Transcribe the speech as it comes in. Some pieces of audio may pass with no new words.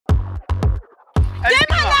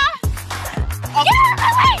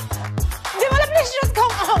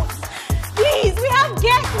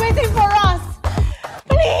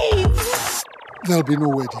there'll be no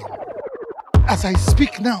wedding. As I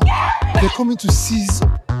speak now, they're coming to seize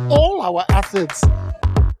all our assets.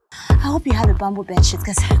 I hope you have a bamboo bed sheet,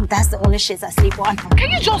 because that's the only shit I sleep on.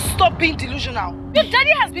 Can you just stop being delusional? Your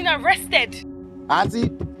daddy has been arrested.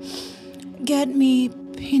 Auntie? Get me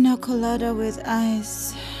pina colada with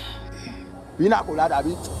ice. Pina colada,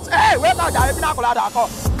 hey, where about that pina colada?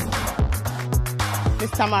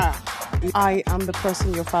 Miss Tamara, I am the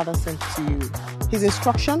person your father sent to you. His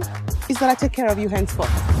instruction is that I take care of you henceforth.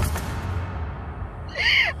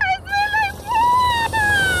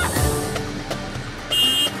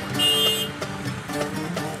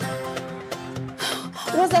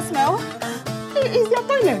 What's that smell? It's your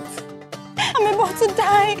toilet. I'm about to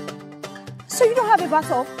die. So you don't have a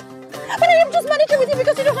bathtub? But I am just managing with you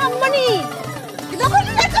because you don't have money.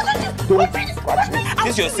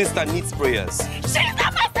 This your sister needs prayers. She's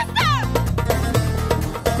not my sister!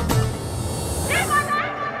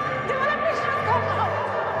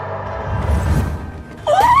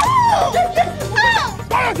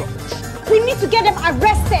 We need to get them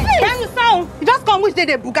arrested. Can you sound? You just come which day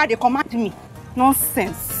they buga, they command me.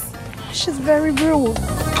 Nonsense. She's very rude.